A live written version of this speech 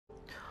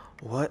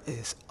What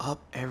is up,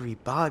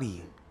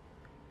 everybody?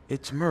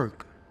 It's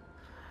Merc.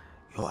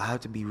 Yo, I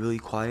have to be really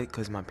quiet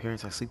because my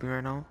parents are sleeping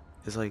right now.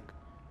 It's like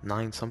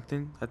 9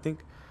 something, I think.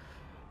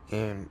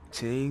 And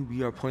today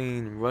we are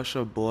playing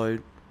Russia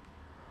Blood.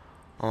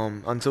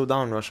 Until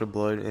Dawn Russia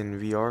Blood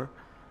in VR.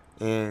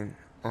 And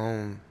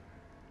yeah,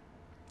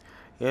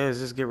 let's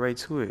just get right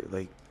to it.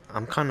 Like,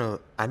 I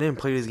didn't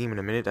play this game in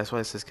a minute. That's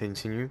why it says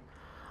continue.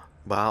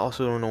 But I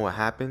also don't know what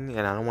happened,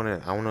 and I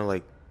wanna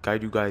like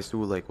guide you guys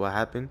through like what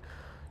happened.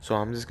 So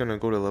I'm just gonna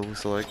go to level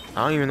select.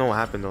 I don't even know what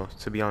happened though,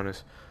 to be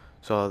honest.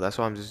 So that's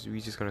why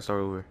we just gonna start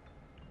over.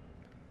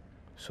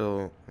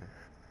 So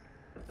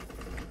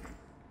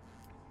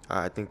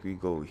I think we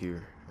go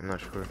here. I'm not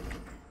sure.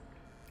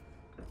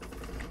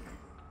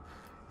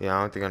 Yeah,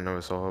 I don't think I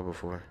never saw her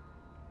before.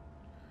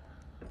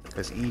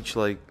 Cause each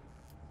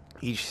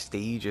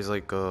stage is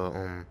like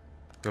gonna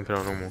put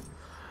on normal.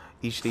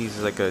 Each stage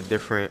is like a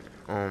different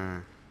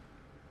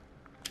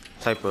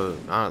type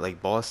of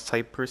like boss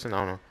type person. I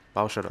don't know. But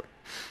I'll shut up.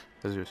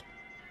 That's just.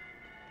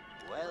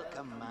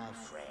 Welcome, my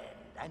friend,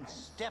 and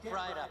step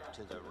right up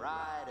to the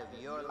ride of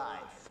your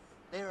life.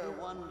 There are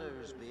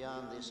wonders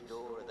beyond this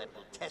door that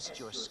will test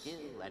your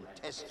skill and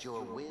test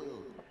your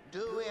will.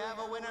 Do we have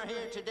a winner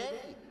here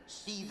today?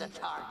 See the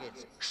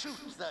targets, shoot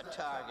the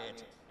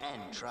target,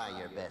 and try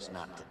your best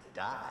not to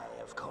die,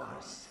 of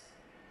course.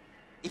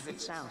 If it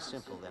sounds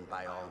simple, then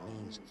by all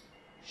means,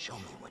 show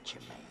me what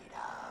you're made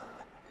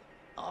of.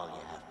 All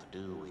you have to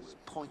do is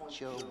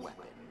point your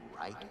weapon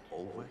right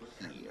over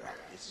here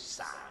at this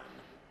sign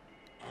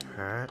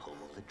and pull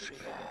the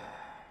trigger.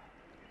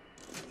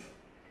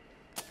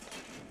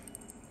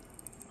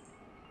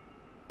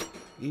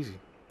 Easy.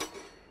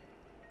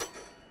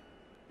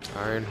 I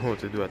already know what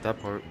to do at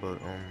that part, but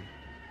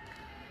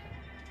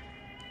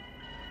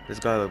this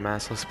guy look mad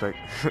suspect.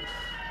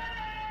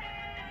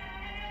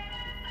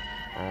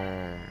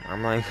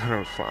 I'm not even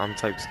gonna. I'm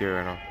type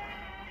scared right now.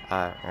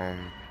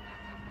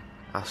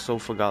 I so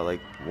forgot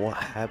like what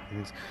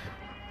happens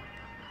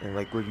and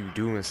like what you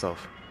do and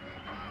stuff.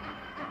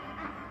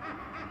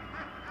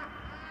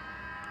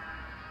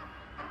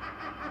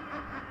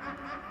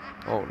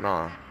 Oh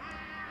nah.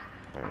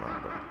 Oh nah,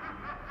 bro.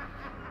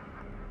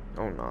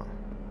 Oh nah.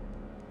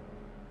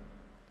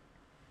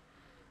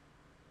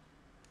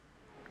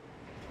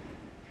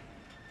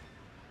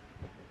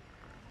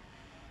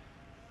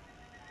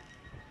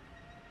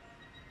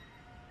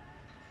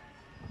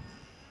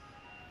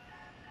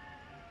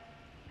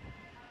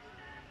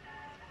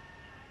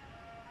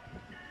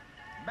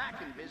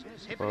 Back in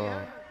business, hippity.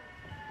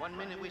 1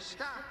 minute we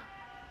stop,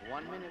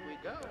 1 minute we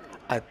go.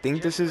 I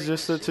think this is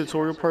just a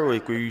tutorial part,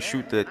 like where you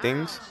shoot the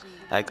things.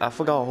 Like I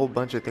forgot a whole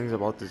bunch of things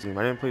about this game.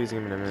 I didn't play this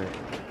game in a minute.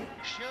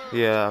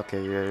 Yeah,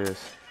 okay, yeah, it is.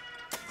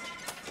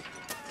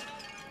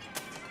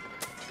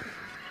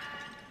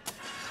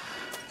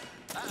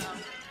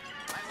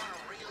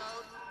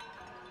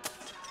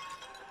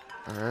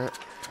 Alright.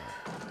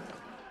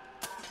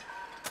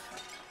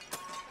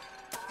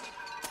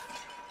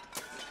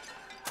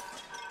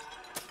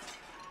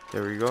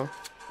 There we go.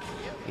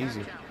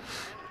 Easy.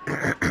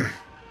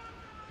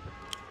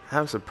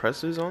 Have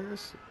suppressors on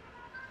this?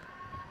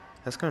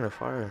 That's kind of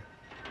fire.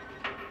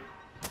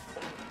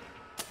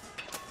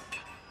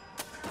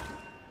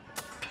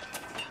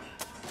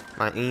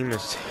 My aim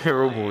is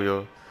terrible,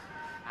 yo.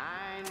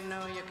 I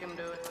know you can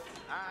do it.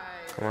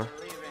 Come on.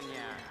 Believe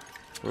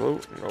in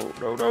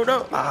you.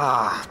 No.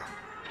 Ah.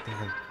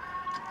 Damn.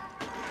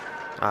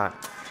 Alright.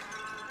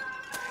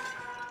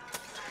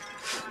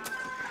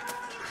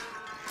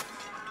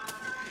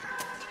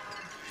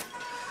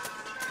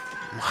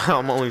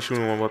 I'm only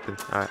shooting one weapon.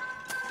 Alright.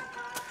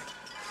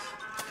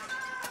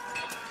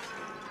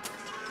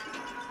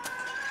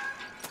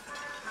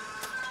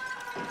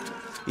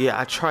 Yeah,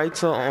 I tried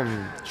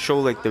to show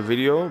like the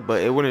video,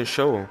 but it wouldn't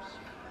show.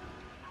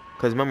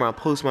 Cause remember I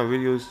post my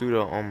videos through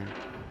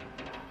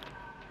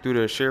the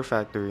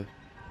SHAREfactory.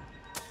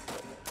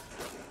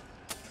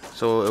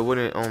 So it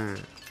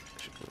wouldn't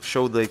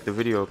show like the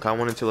video. Cause I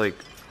wanted to like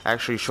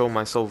actually show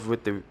myself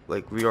with the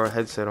like VR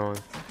headset on.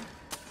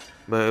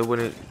 But it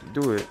wouldn't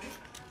do it.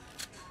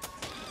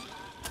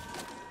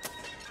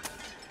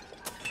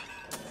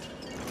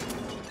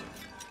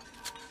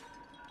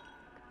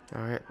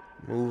 Alright,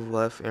 move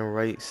left and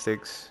right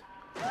sticks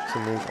to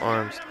move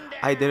arms.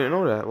 I didn't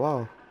know that.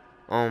 Wow.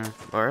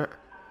 Alright.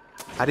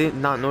 I did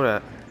not know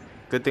that.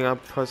 Good thing I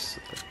pressed,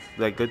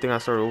 like, good thing I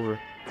started over.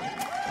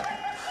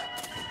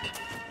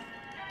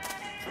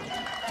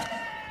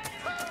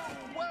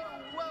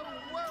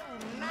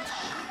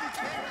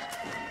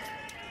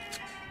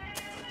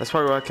 That's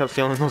probably why I kept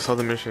failing those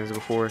other missions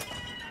before.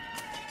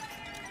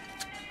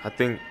 I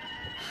think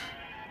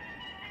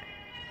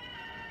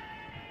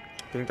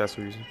that's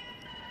the reason.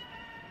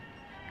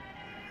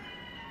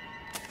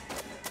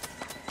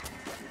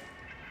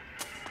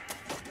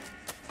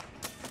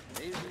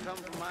 These come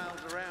from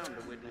miles around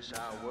to witness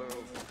our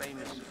world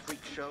famous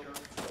freak show.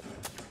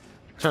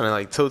 Trying to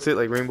like tilt it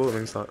like Rainbow. Let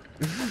me stop.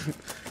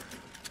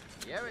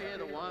 You ever hear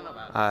the one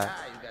about a guy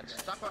who got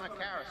stuck on a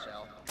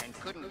carousel and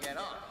couldn't get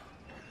off?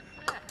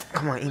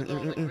 Come on,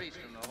 in.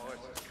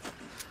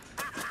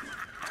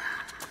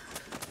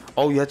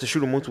 Oh, you have to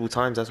shoot him multiple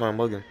times. That's why I'm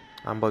bugging.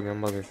 I'm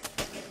bugging.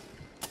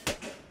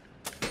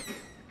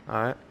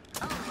 All right.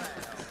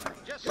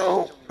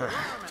 No.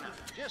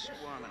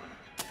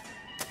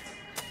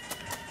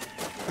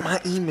 My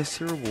aim is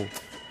terrible.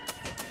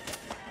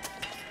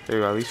 There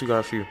you go. At least we got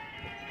a few.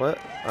 What?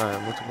 All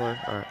right, multiply.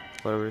 All right,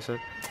 whatever it said.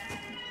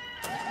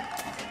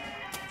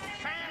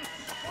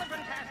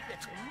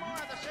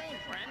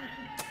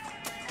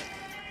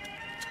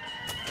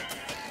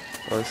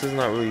 Well, this is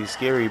not really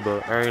scary,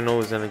 but I already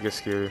know it's gonna get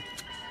scary.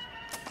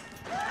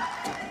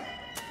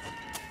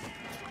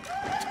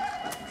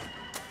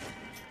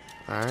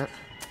 Alright.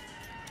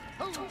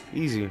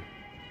 Easy.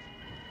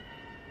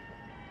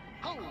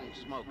 Holy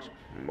smokes.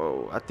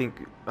 Whoa, I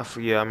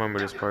forget, I remember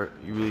this part.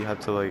 You really have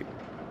to like,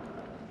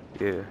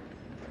 yeah.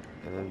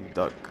 And then you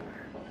duck.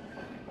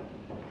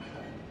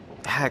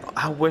 Heck,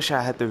 I wish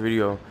I had the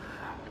video.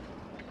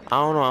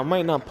 I don't know, I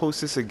might not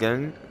post this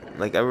again,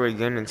 like ever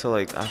again until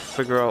like I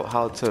figure out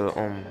how to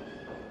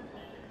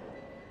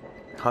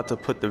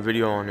put the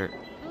video on it.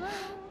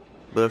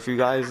 But if you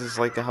guys just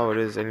like it how it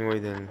is anyway,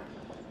 then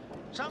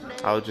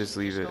I'll just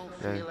leave it.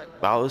 Yeah.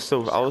 But I will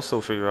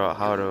still figure out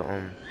how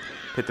to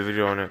put the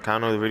video on it. I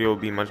know the video will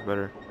be much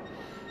better.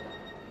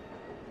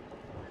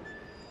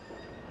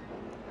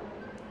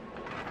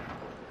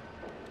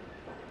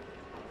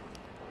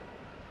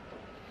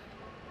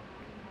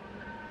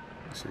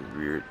 This is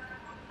weird.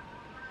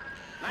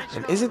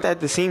 And isn't that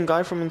the same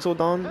guy from Until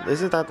Dawn?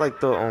 Isn't that like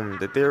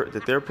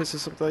the therapist or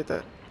something like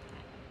that?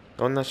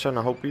 The one that's trying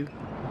to help you?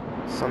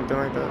 Something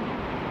like that.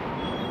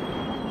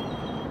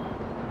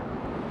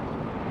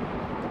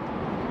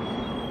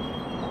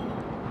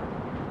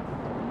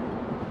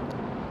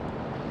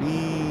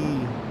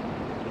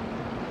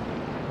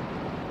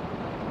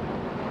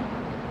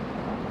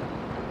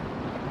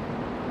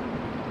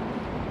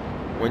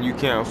 When you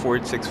can't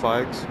afford 6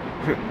 flags,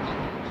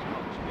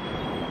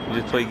 you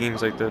just play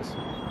games like this.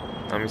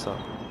 Let me stop.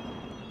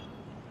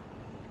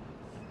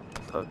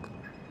 Fuck.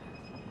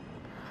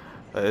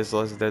 That is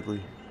less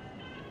deadly.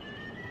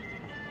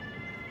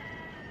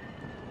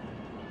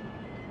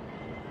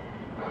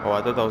 Oh,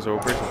 I thought that was a real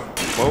person.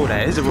 Whoa,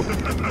 that is a real.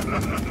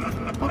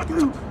 Fuck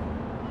you.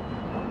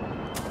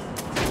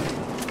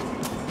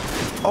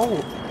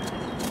 Oh.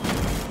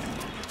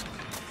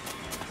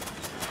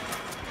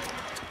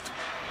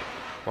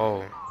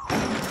 Oh.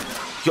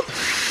 Yo.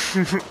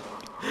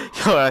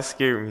 Yo, that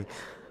scared me.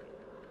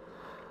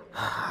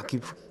 I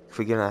keep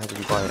forgetting I have to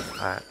be quiet.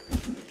 Alright.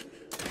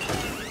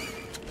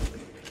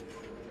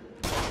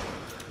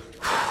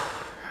 I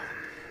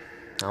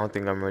don't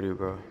think I'm ready,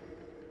 bro.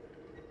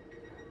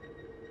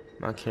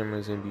 My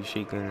camera's gonna be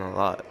shaking a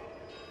lot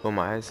with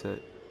my headset.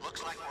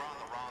 Looks like we're on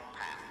the wrong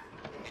path.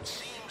 It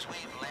seems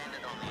we've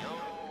landed on the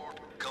old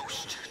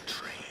ghost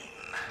train.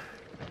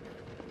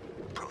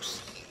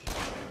 Proceed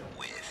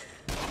with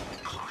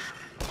caution.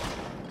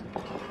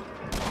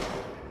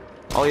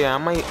 Oh yeah, I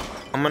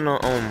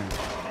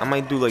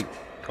might do like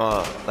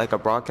a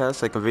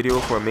broadcast, like a video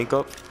for a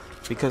makeup,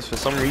 because for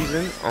some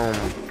reason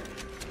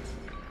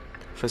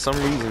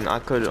I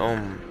could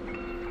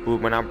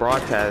when I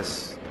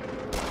broadcast.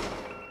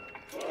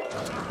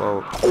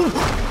 Whoa.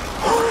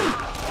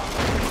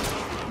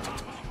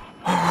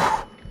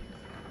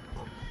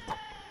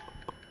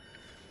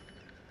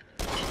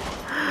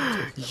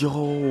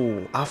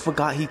 Yo, I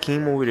forgot he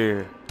came over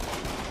there.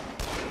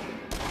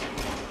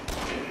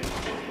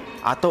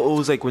 I thought it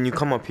was like when you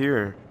come up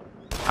here.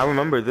 I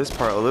remember this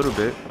part a little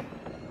bit.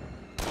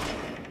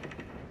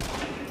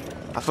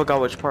 I forgot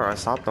which part I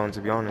stopped on,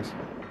 to be honest.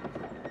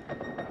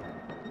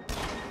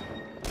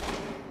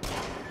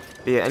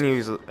 But yeah,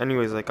 anyways,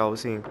 like I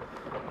was saying,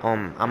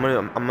 I'm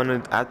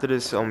gonna after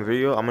this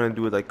video, I'm gonna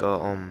do like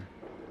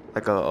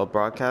a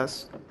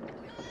broadcast.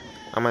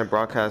 I might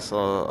broadcast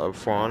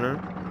For Honor,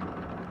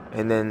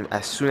 and then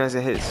as soon as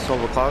it hits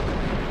 12 o'clock,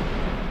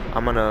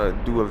 I'm gonna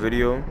do a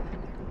video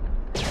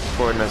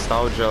for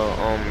nostalgia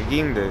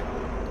game day.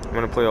 I'm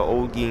gonna play an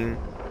old game,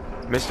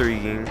 mystery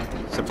game,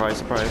 surprise,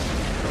 surprise.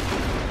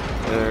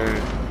 And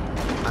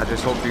I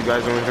just hope you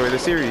guys will enjoy the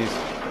series.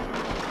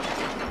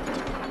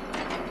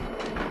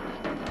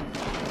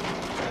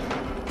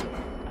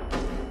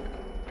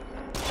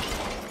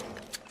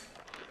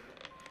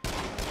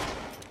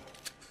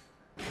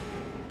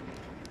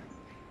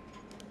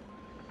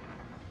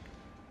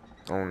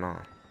 Oh no.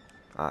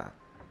 Alright.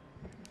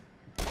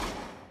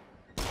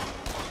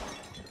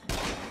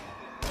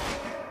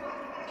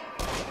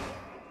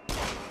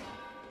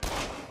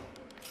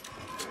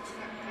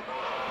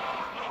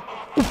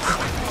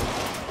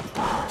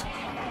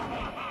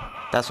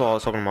 That's what I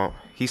was talking about.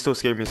 He still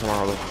scared me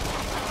somehow though.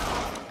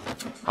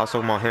 I was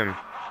talking about him.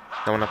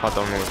 That one I popped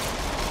out noise.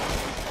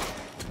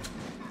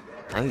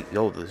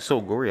 Yo, this is so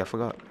gory, I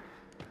forgot.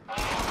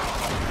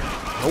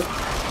 Nope.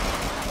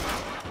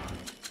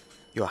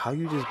 Yo, how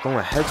you just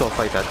blowing heads off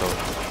like that though?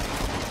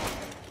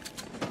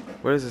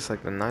 What is this,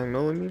 like the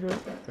 9mm?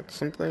 Like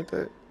something like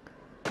that?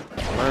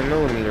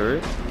 9mm,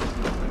 right?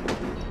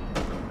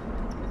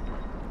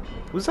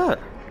 Who's that?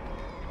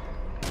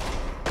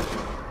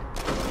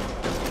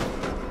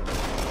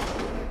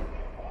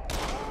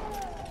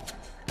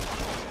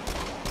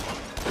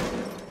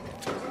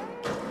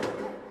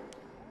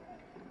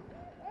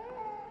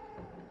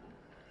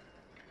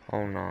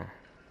 Oh no.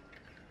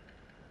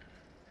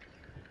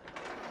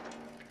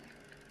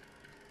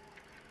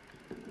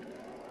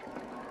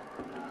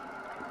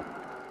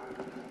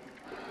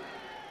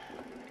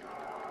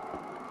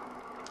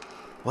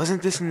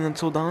 Wasn't this in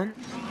Until Dawn?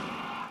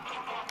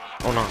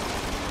 Oh no.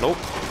 Nope.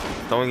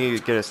 Don't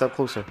get a step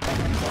closer.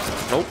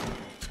 Nope.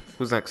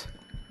 Who's next?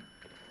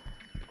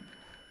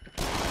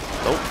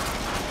 Nope.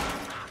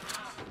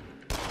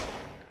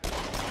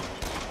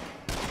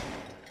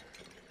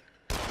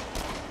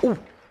 Ooh.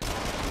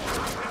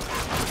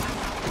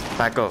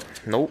 Back up.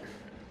 Nope.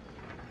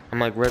 I'm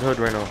like Red Hood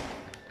right now.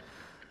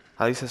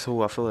 At least that's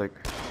who I feel like.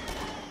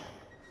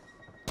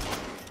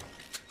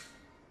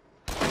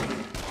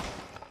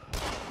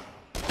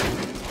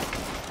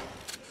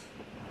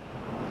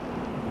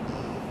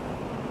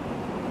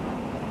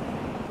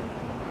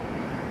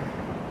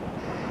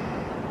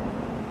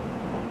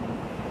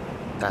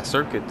 That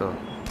circuit though.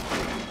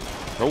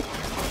 Nope.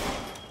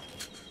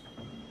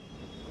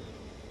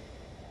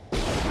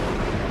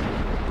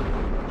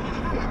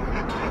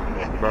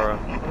 Bruh.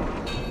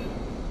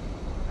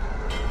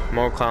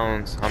 More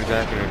clowns. I'm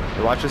jacking it.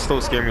 The watch is still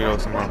scare me though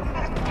somehow.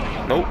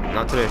 Nope,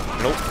 not today.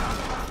 Nope.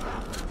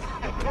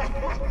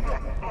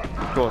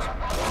 Close.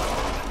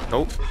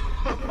 Nope.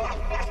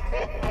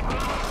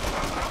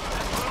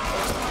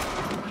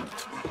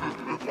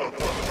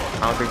 I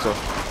don't think so.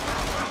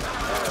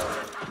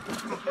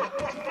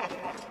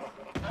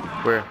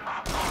 Where?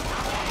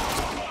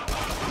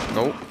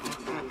 Nope.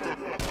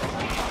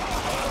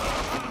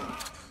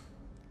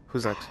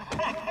 Who's next?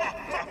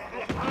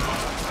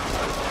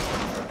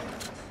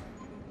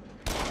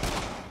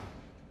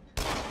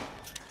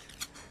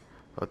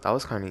 Oh, that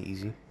was kind of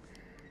easy.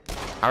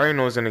 I already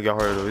know it's gonna get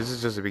harder though. This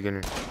is just the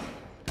beginning.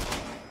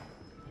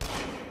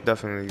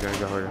 Definitely gonna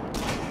get harder.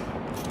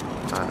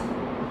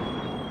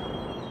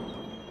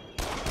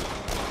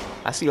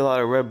 I see a lot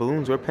of red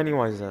balloons. Where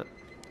Pennywise is at?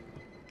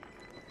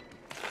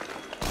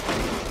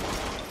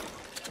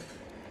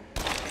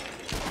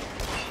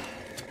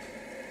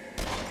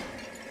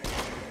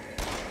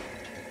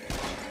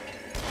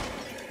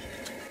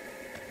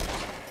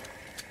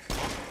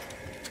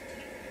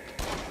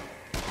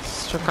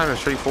 It's kind of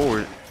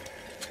straightforward.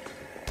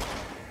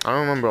 I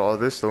don't remember all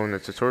this though in the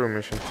tutorial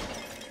mission.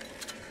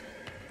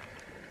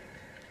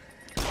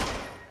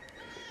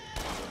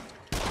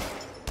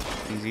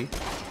 Easy.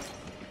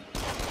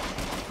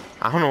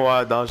 I don't know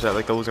why I dodged that,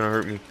 like that was gonna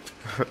hurt me.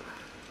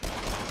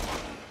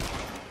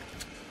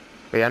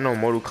 But yeah, I know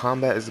Mortal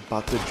Kombat is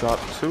about to drop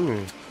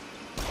too.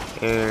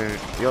 And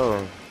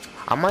yo,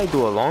 I might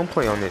do a long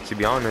play on it to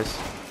be honest.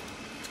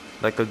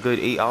 Like a good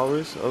 8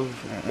 hours of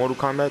Mortal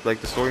Kombat,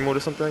 like the story mode or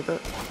something like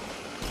that.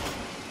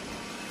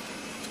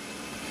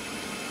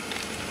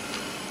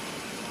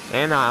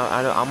 And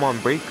I'm on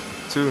break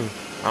too.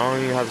 I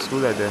don't even have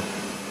school that day.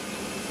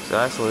 So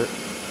that's lit.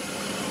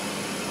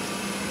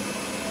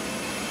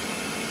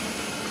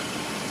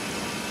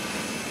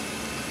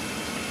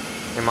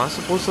 Am I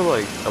supposed to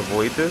like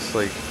avoid this?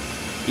 Like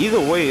either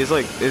way it's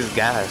like it's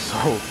gas,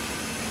 so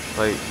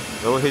like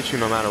it'll hit you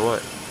no matter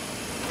what.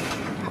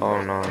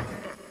 Oh no.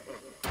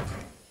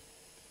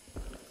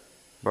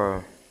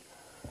 Bro.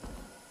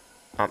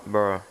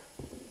 Bro.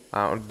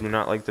 I do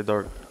not like the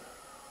dark.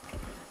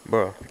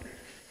 Bro.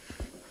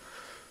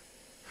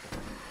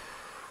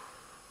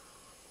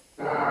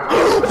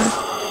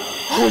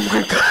 Oh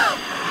my god.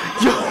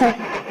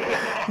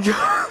 Yo.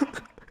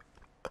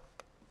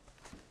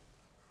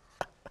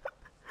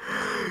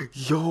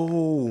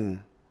 Yo.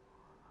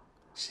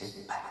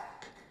 Sit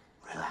back,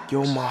 relax.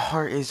 Yo, my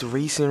heart is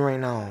racing right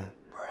now.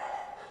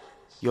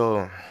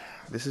 Yo,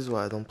 this is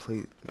why I don't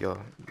play.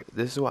 Yo,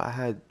 this is why I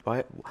had.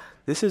 Why?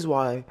 This is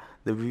why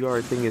the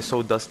VR thing is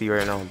so dusty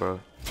right now, bro.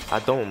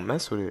 I don't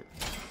mess with it.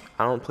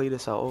 I don't play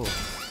this at all.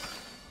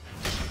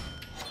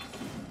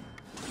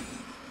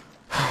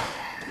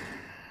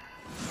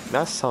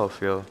 That's tough,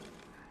 yo.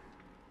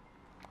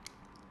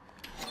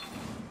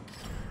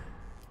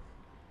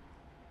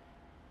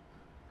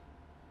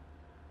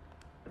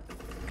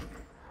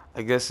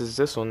 I guess it's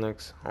this one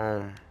next.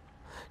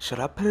 Should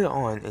I put it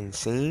on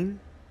insane?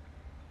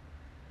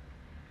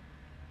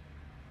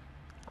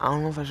 I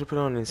don't know if I should put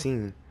it on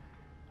insane.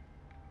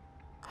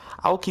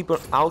 I'll keep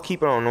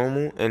it on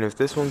normal, and if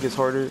this one gets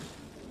harder,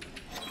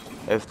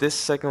 if this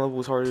second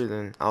level is harder,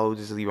 then I'll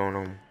just leave it on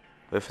normal.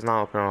 If it's not,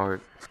 I'll put it on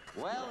hard.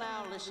 Well,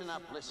 now, listen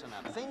up, listen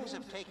up. Things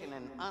have taken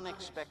an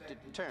unexpected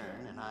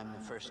turn, and I'm the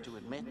first to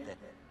admit that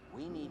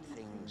we need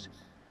things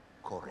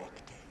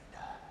corrected.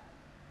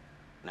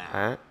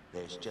 Now,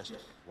 there's just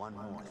one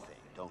more thing.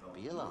 Don't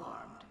be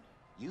alarmed.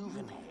 You've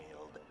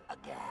inhaled a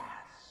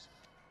gas.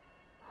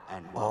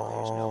 And while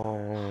there's no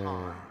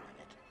harm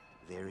in it,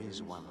 there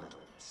is one little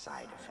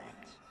side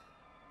effect.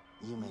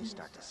 You may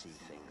start to see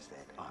things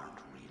that aren't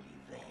really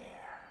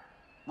there.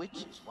 Which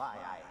is why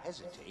I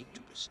hesitate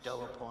to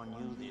bestow upon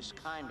you this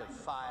kind of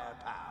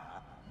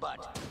firepower.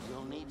 But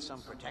you'll need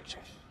some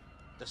protection.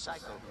 The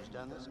psycho who's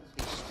done this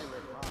is still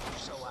at large,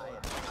 so I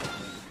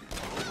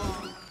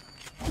advise you.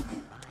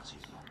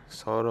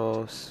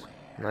 Sodos.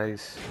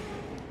 Nice.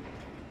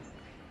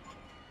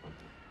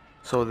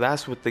 So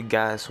that's what the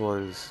gas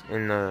was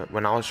in the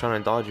when I was trying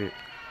to dodge it.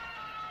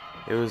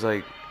 It was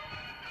like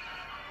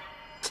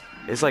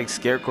it's like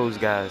Scarecrow's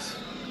gas.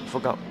 I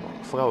forgot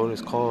what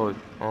it's called.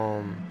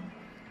 I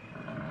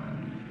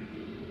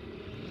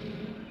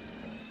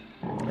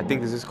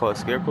think this is called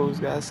Scarecrow's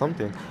gas,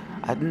 something.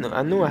 I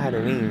knew I had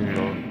a name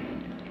though.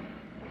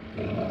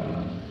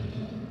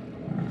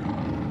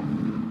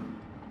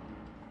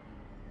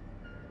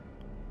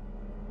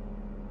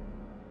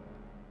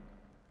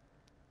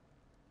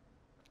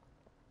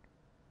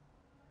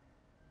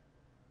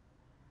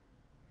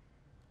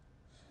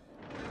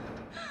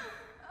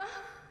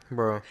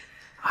 Bro,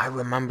 I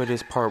remember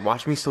this part.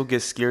 Watch me still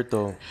get scared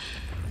though.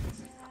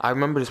 I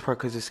remember this part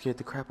because it scared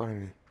the crap out of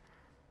me.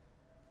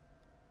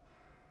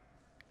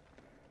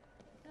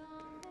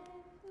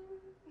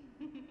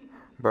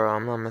 Bro,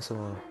 I'm not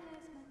messing with her.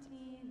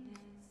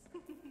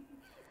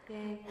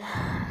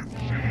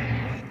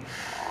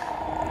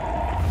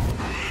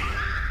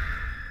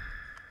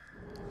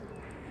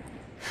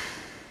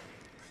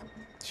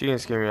 She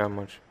didn't scare me that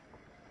much.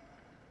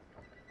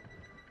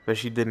 But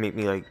she did make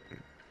me like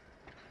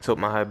tilt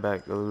my head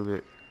back a little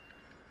bit.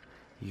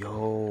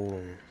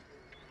 Yo.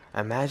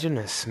 Imagine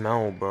the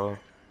smell, bro.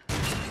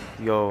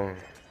 Yo.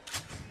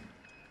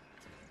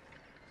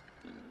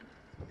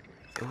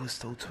 It was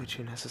still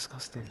twitching. That's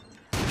disgusting.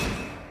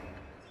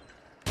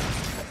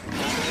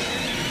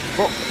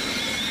 Oh.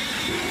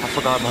 I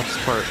forgot about this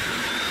part.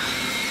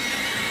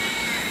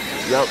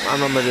 Yup, I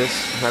remember this.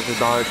 Have to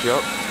dodge.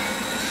 Yup.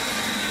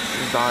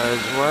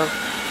 Dodge. What?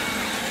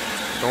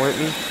 Don't hit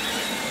me.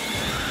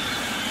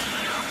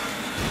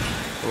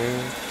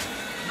 Boom.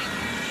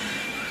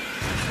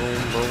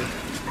 Boom, boom.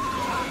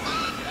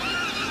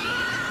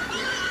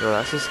 Yo,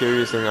 that's the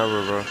scariest thing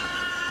ever, bro.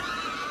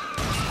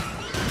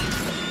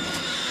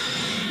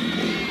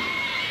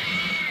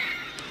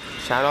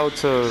 Shout out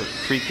to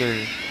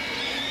freaking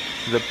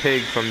the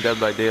pig from Dead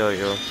by Daylight,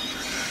 yo.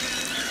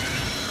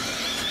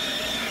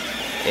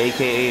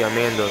 AKA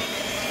Amanda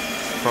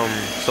from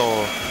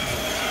Soul.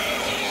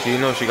 So you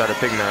know she got a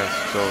pig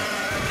mask, so.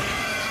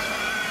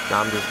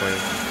 Nah, I'm just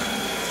playing.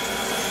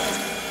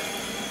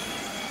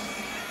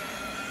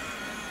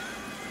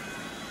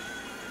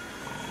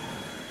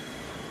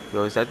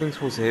 Yo, is that thing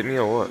supposed to hit me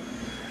or what?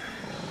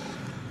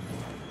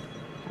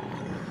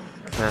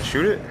 Can I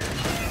shoot it?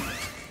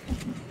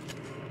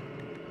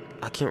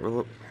 I can't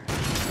reload.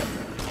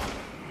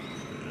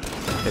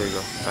 There you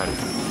go. Got it.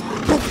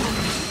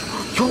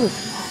 Yo!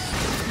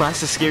 Bro,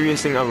 that's the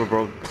scariest thing ever,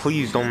 bro.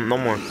 Please, don't, no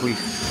more, please.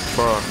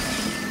 Bruh.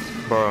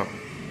 Bruh.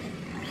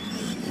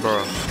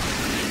 Bruh.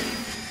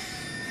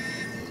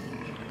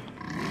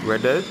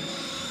 Red Dead?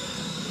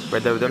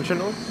 Red Dead Redemption,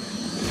 though?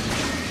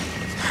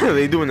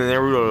 They doing the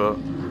Naruto,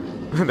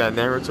 that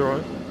Naruto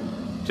one?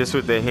 Just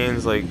with their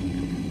hands, like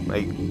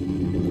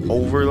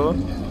over, though?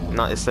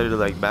 Not instead of,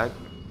 like, back.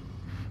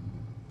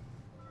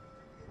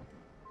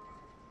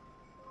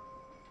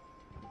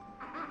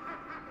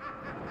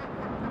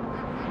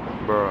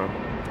 Bro.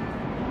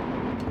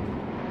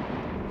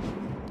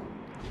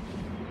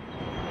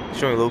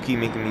 Showing low-key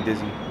making me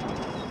dizzy.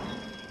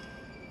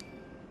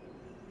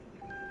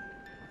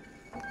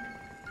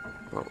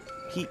 Bro,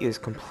 he is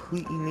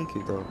completely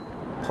naked though.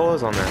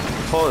 Pause on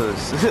that.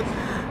 Pause.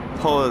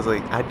 Pause,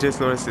 like I just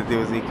noticed that they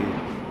was naked.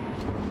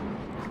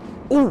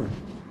 Ooh!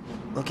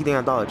 Lucky thing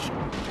I dodged.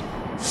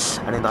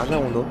 I didn't dodge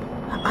that one though.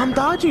 I'm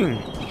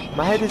dodging!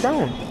 My head is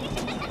down.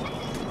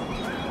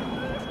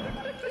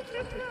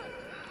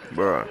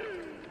 Bruh.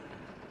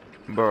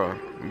 Bruh.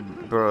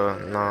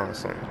 Bruh. Nah,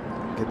 son.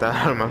 Get that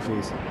out of my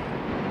face.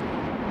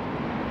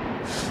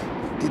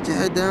 Get your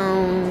head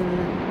down.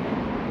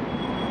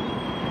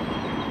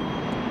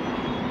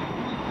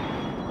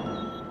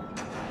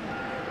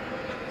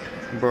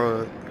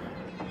 Bruh.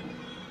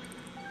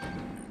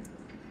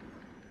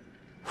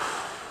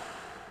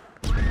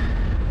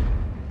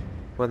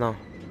 What now?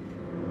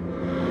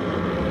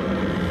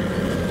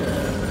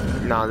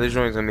 Nah, this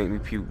joint's gonna make me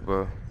puke,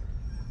 bro.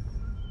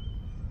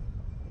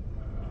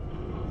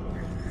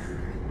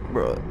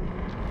 Bro.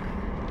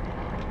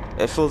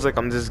 It feels like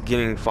I'm just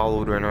getting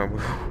followed right now, bro.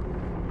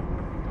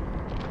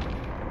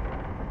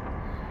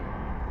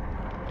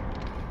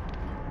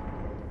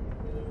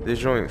 This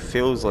joint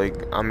feels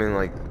like I'm in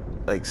like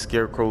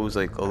Scarecrow's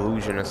like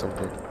illusion or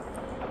something.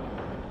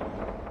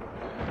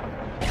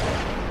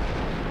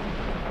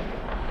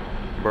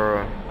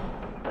 Bruh.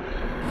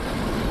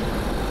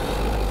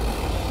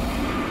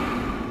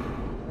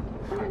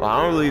 Well,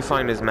 I don't really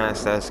find this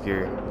mask that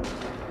scary.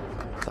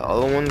 The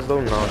other ones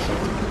though, no.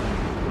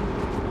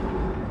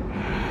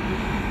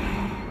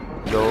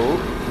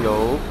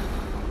 Yo.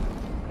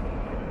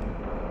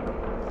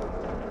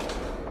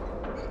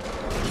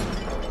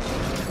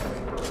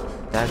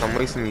 Dang, I'm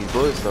wasting these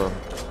bullets though.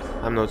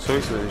 I have no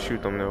choice but to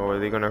shoot them though, or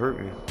they're gonna hurt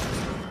me.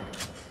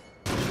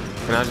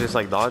 Can I just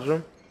like dodge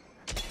them?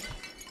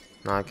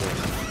 No, I can't.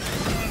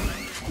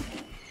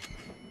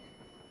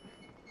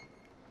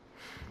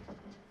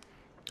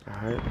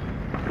 Alright.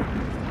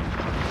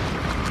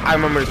 I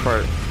remember this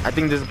part. I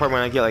think this is the part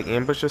when I get like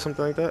ambushed or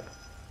something like that.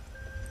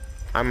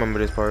 I remember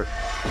this part.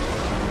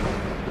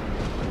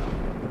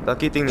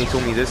 Lucky thing they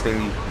told me this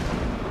thingy.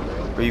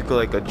 Where you could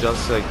like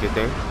adjust like your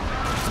thing.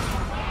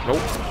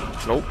 Nope.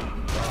 Nope.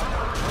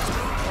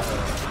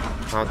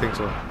 I don't think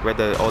so. Read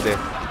that all day.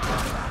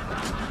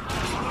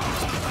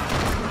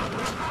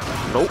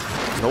 Nope.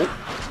 Nope.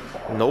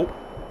 Nope.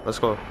 Let's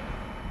go.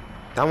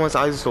 That one's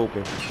eyes is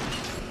open.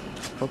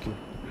 Fuck you.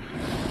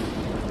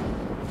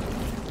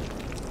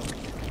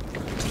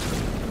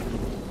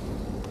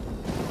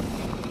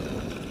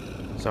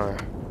 Sorry.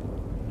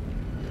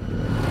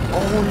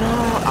 Oh no!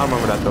 I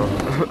remember that though.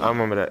 I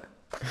remember that.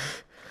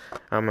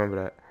 I remember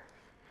that.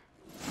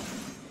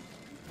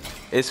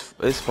 It's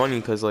funny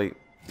because like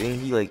didn't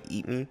he like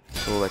eat me?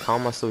 So like how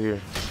am I still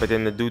here? But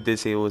then the dude did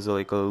say it was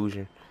like an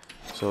illusion.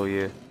 So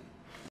yeah.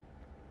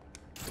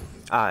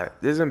 Alright,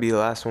 this is gonna be the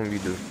last one we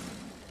do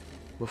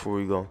before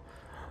we go.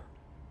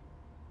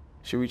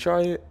 Should we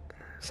try it?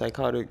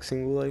 Psychotic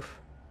single life?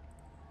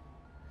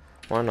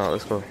 Why not?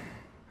 Let's go.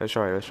 Let's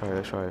try it. Let's try it.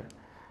 Let's try it.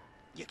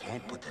 You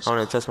can't put this I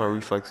want to test my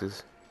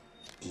reflexes.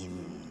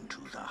 into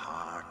the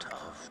heart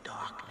of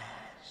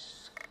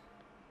darkness.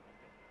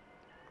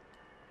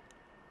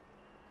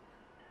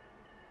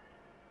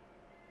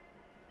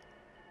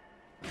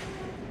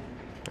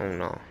 Oh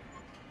no.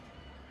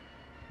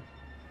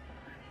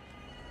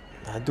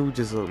 That dude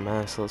just look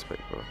mad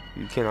suspect, bro.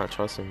 You cannot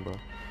trust him, bro.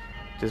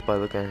 Just by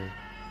looking at him.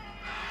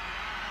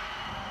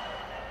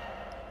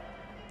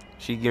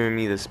 She giving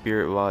me the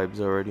spirit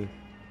vibes already.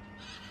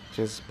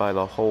 Just by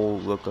the whole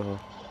look of her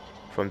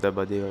from Dead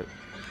by Daylight.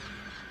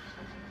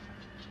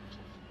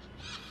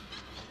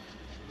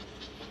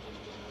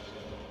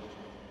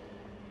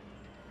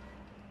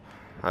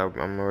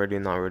 I'm already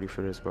not ready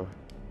for this, bro.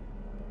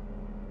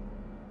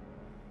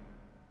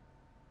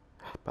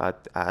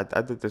 But I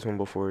did this one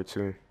before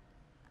too.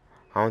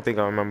 I don't think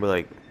I remember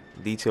like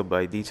detail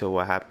by detail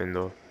what happened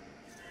though.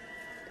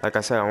 Like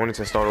I said, I wanted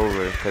to start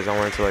over because I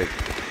wanted to like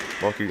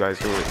walk you guys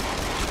through it.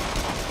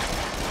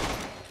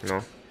 You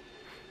know,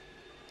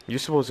 you're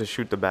supposed to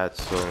shoot the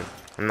bats, so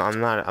I'm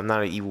not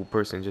an evil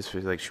person just for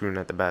like shooting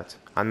at the bats.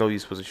 I know you're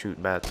supposed to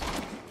shoot bats.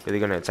 They're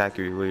gonna attack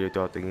you later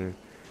throughout the game,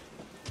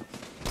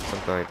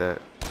 something like that.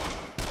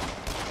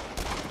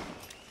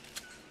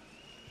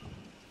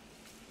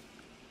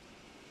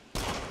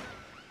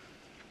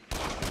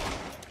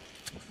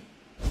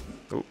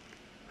 Oh,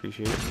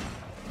 appreciate it.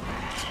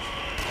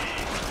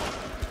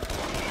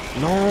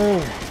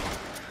 No,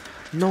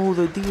 no,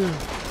 the deer,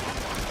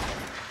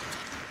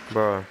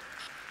 bro.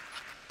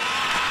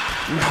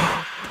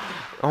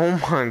 Oh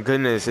my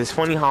goodness, it's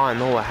funny how I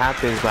know what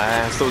happens, but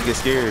I still get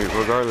scared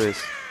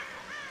regardless.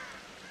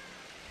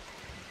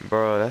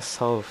 Bro, that's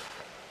tough.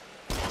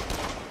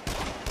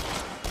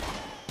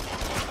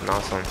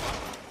 Awesome.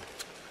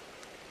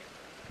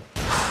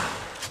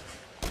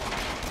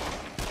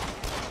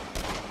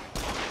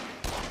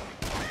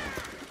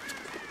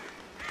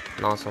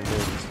 Awesome.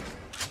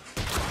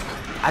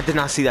 I did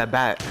not see that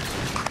bat.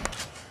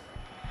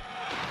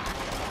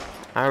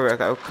 I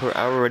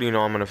already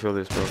know I'm gonna feel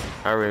this, bro.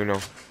 I already know.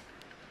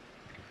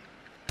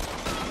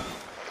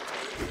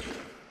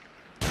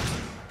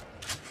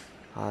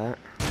 Alright.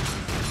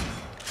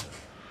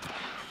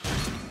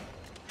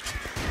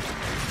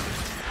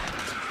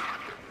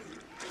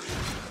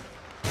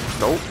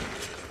 Nope.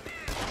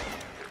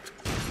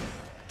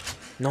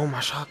 No,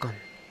 my shotgun.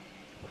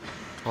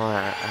 Oh,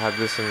 I have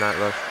this and that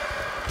left.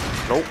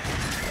 Nope.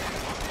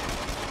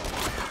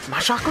 My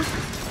shotgun?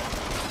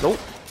 Nope.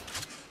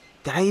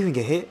 Did I even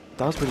get hit?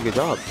 That was a pretty good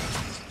job.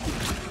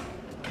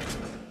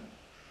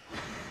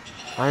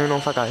 I don't even know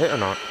if I got hit or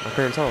not. I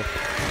couldn't tell.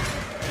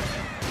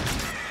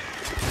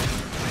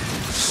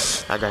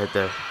 I got hit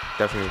there.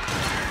 Definitely.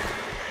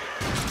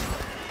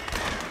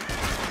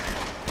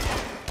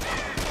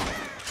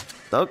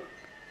 Duck.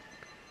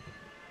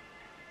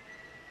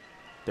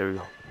 There we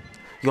go.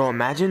 Yo,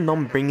 imagine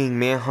them bringing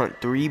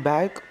Manhunt 3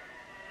 back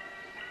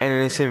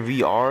and it's in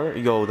VR.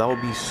 Yo, that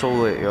would be so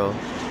lit, yo.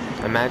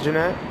 Imagine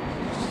that.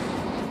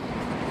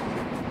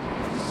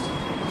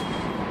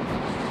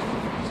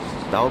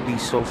 That would be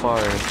so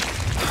fire.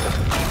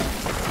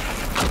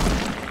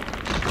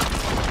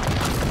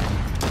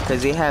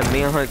 Cause they had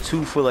Manhunt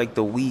 2 for like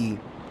the Wii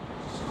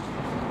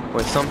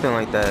or something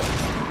like that.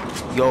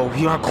 Yo,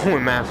 we are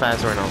going mad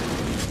fast right now.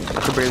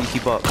 I could barely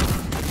keep up.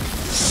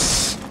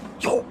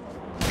 Yo,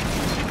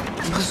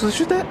 let's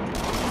shoot that.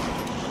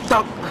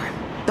 Duck,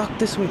 duck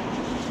this way.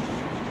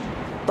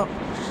 Duck.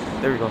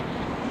 There we go.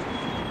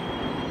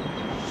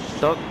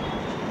 Duck.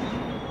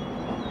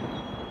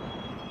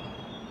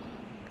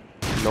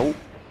 Nope.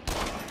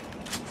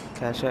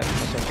 Cash that.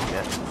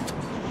 Yeah.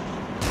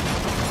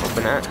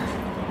 Open that.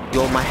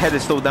 Yo, my head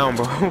is still down,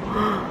 bro.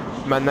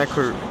 My neck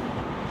hurt.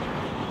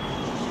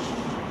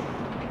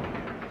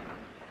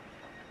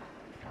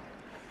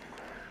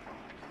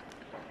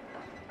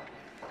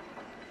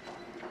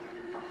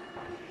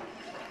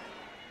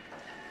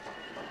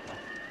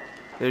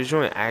 This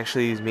joint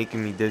actually is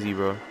making me dizzy,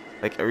 bro.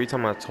 Like every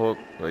time I talk,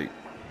 like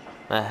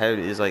my head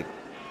is like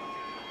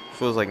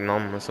feels like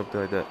numb or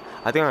something like that.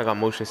 I think I got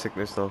motion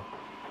sickness though.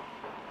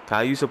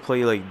 I used to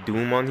play like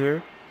Doom on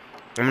here.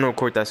 I'm gonna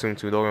record that soon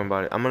too. Don't worry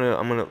about it. I'm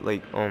gonna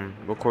like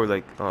record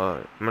like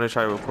I'm gonna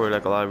try to record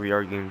like a lot of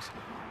VR games.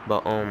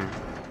 But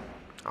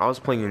I was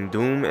playing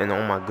Doom and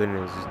oh my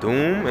goodness,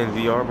 Doom and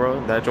VR,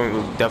 bro. That joint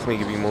will definitely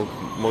give you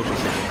motion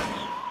sickness.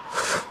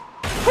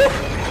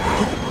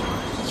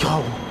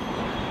 Yo,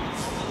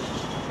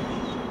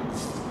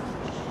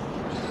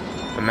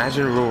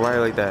 imagine a real ride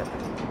like that.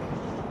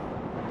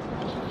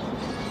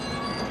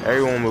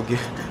 Everyone will get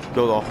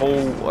yo,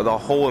 the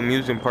whole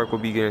amusement park will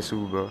be getting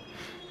sued, bro.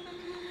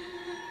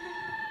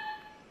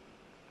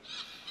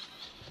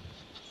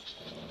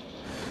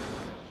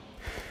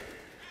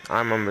 I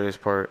remember this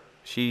part.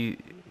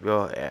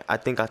 Yo, I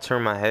think I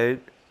turned my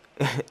head,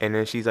 and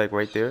then she's like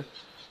right there.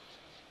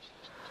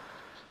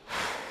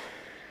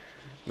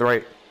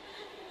 Right.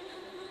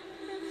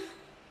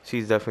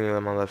 She's definitely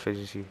on my left,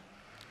 isn't she?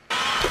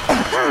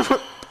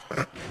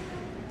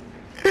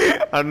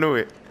 I knew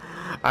it.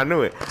 I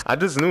knew it. I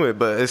just knew it,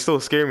 but it still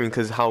scared me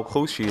because how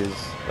close she is,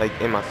 like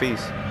in my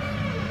face.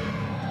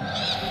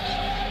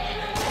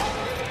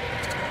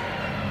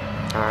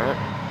 Alright.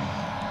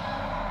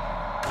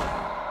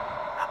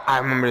 I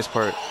remember this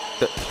part.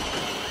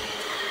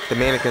 The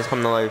mannequins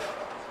come to life.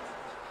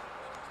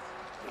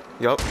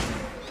 Yup.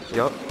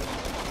 Yup.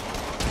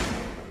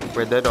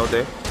 We're dead all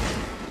day.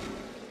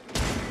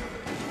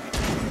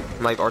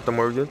 Like Arthur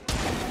Morgan.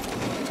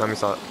 Let me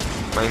stop.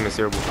 My name is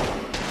terrible.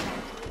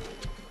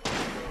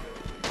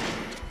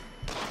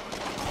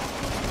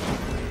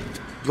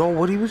 Yo,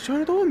 what he was trying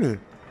to do with me?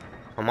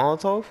 A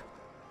Molotov?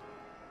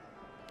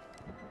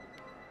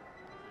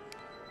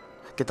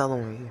 Get that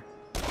one right here.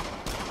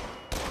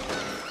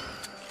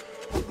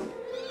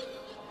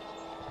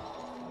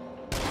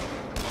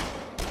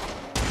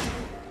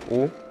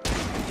 Ooh.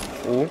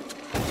 Ooh.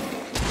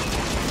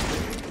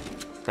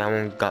 That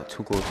one got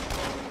too close.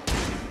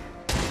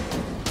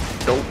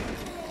 Nope.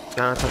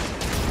 Nah,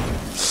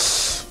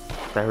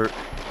 that hurt.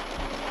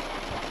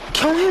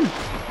 Kill him!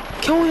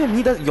 Kill him!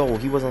 He does. Yo,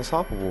 he was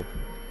unstoppable.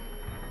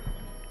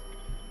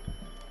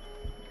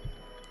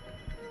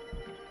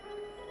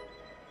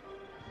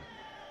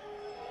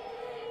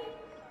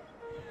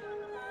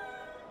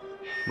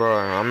 Bro,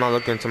 I'm not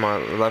looking to my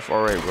left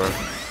or right, bro.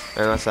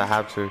 Unless I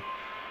have to.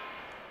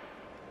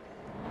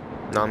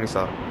 No, let me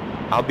stop.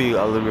 I'll be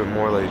a little bit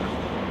more like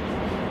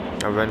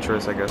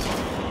adventurous, I guess.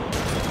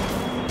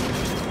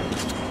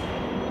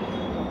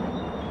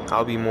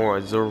 I'll be more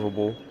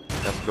observable.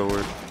 That's the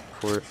word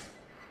for it.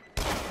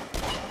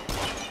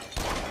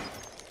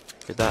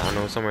 Get that? I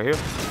know somewhere here.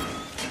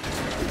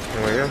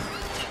 Somewhere here.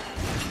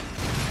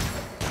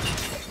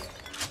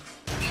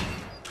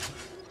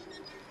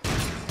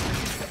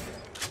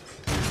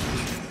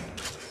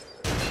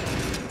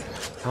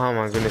 Oh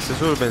my goodness,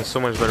 this would have been so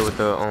much better with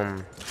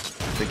the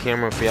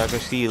camera if y'all can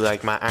see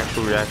like my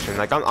actual reaction.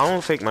 Like I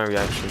don't fake my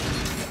reactions.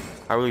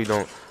 I really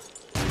don't.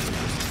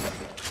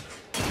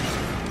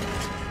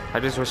 I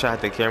just wish I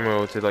had the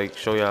camera to like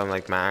show y'all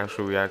like my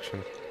actual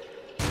reaction.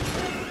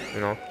 You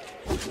know?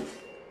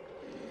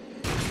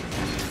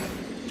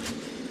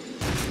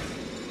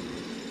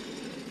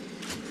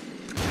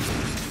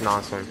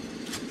 Awesome.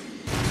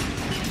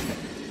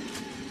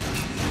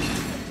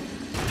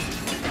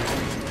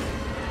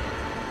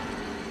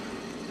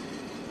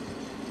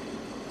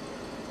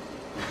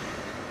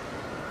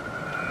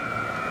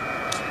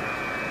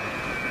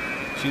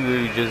 She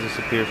literally just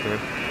disappeared from me.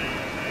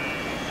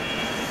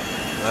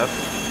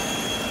 Left.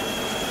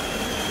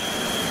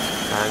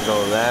 I go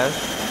left,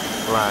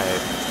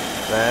 right,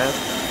 left,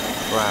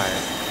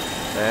 right,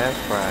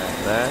 left,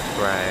 right, left,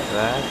 right,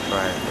 left,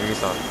 right. Let me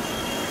stop.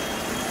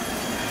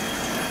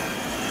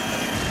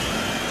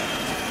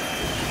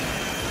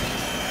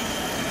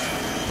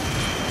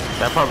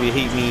 That probably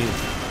hate me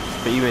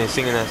for even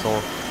singing that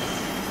song.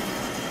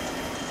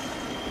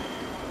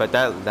 But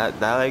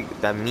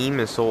that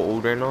meme is so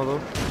old right now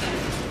though.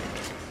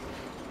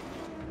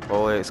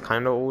 Oh, it's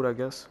kind of old, I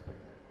guess.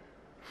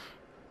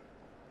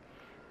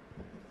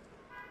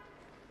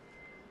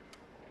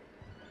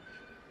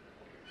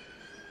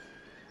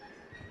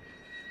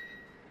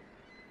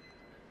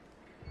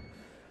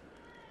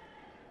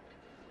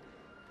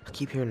 I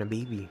keep hearing a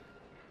baby.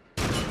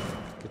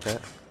 Get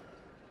that?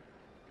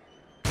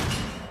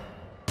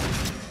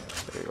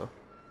 There you go.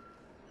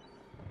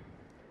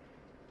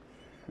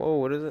 Whoa,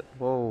 what is it?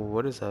 Whoa,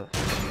 what is that?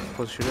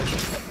 Supposed to shoot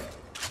it?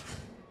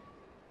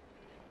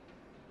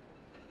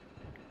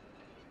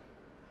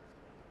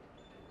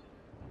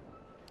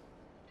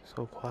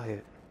 So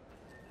quiet.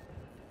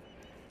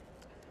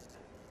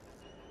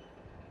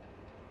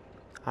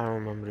 I don't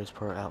remember this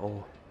part at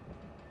all.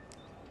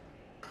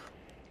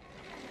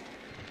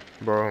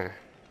 Bro,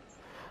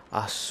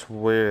 I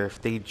swear if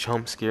they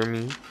jump scare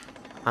me,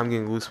 I'm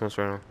getting goosebumps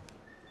right now.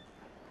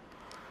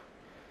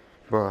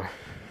 Bro.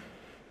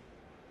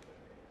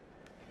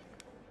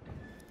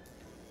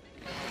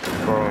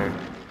 Bro.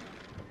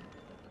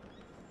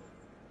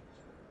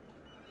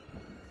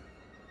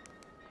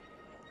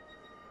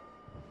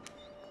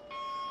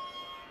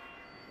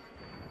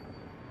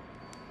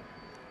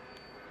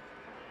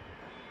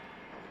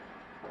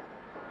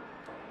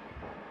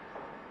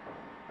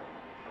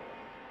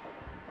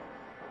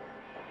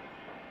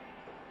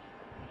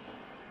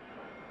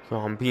 Yo,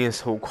 I'm being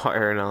so quiet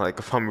right now. Like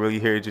if I'm really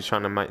here, just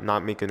trying to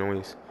not make a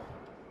noise.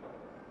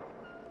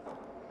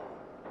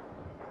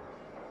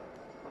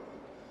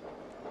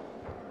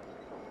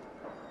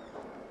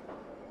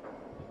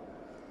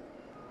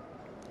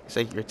 It's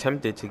like you're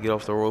tempted to get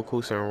off the roller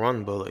coaster and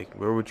run, but like,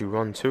 where would you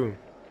run to?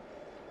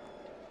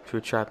 If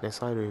you're trapped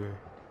inside of here.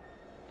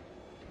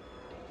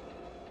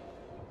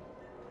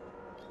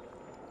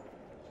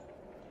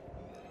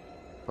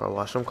 Bro,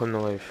 watch them come to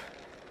life.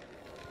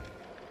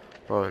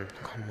 Bro,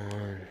 come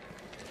on.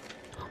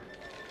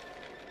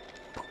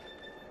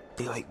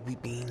 They like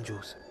weeping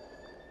angels.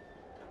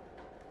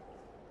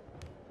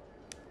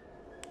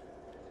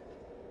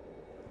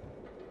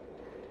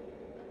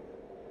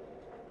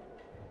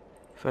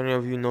 If any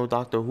of you know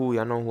Doctor Who,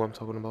 y'all know who I'm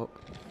talking about.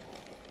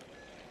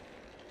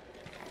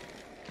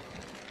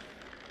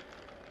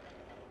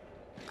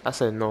 I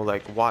said no,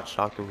 like watch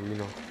Doctor Who, you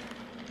know.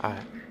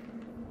 Alright.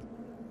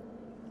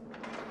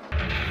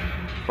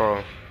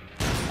 Bro.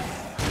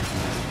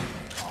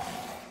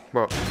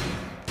 Bro.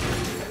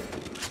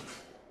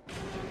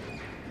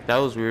 That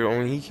was weird,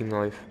 only he came to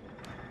life.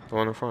 The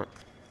one in front.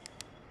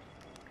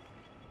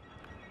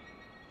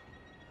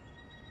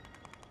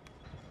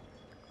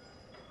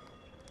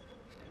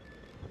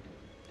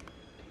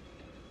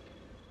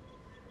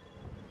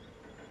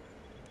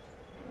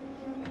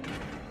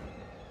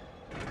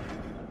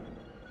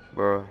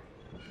 Bro.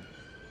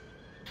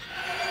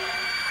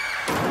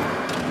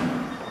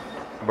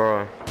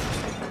 Bro.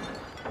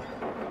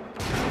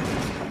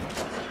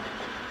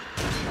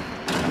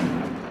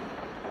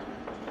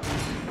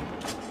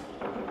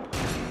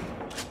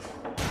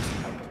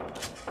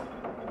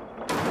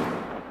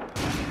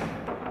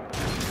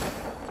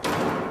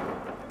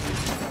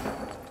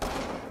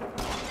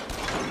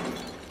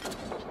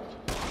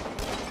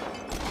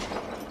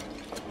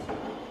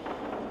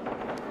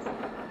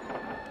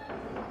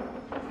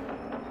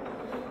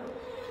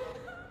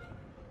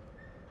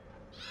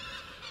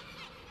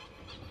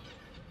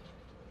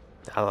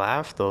 I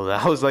laughed though.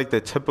 That was like the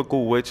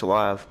typical witch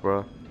laugh,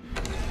 bro.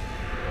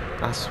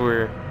 I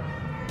swear.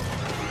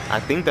 I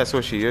think that's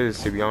what she is,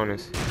 to be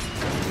honest.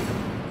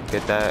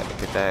 Get that,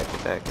 get that,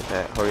 get that, get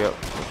that. Hurry up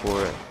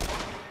before.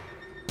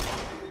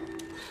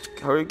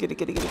 Hurry, get it,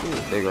 get it, get it, get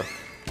it. There you go.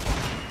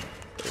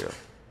 There you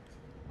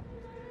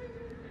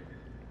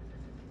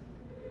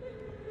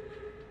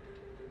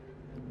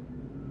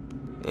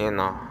go. And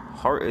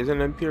heart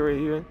isn't up here right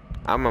here.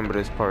 I remember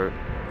this part.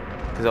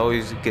 Because I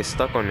always get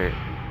stuck on it.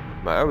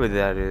 Whatever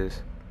that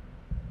is.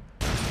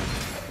 Yeah,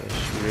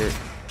 shoot it.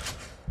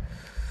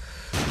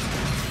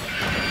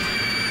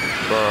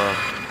 Bruh.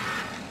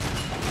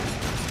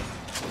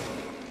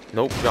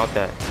 Nope, drop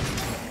that.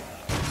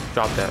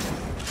 Drop that.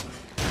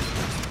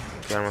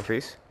 Get out of my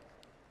face.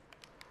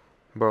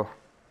 Bro.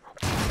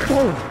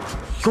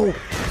 Yo!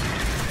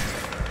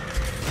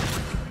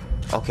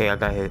 Okay, I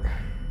got hit.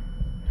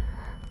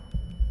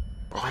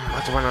 Bro, I'm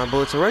about to run out of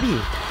bullets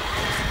already.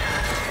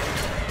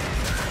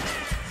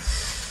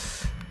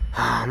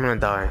 I'm gonna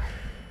die.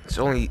 It's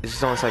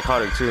on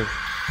psychotic too.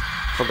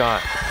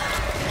 Forgot.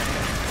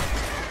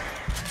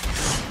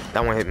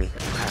 That one hit me.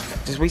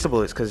 Just waste the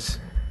bullets, cause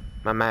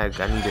my mag,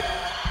 I need it.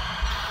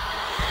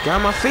 Get out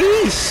of my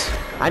face!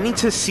 I need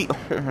to see.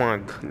 Oh my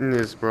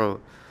goodness, bro.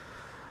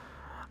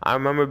 I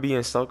remember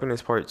being stuck in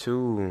this part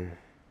too.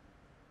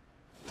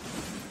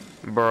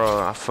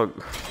 Bro, I fuck.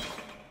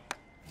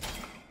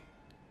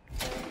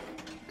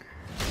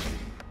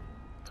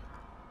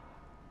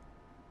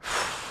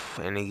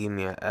 And they gave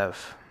me an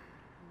F.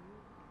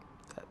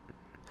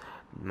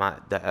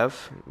 The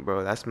F,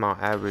 bro, that's my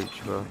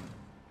average, bro.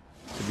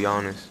 To be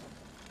honest,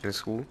 in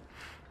school.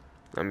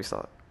 Let me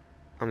stop.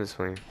 I'm just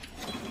playing.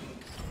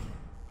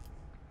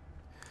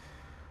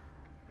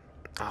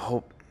 I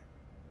hope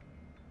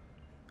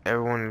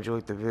everyone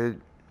enjoyed the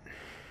vid.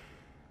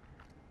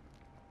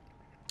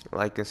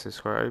 Like and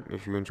subscribe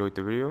if you enjoyed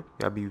the video.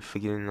 Y'all be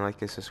forgetting to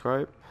like and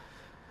subscribe.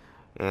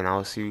 And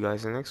I'll see you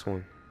guys in the next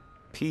one.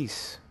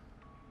 Peace.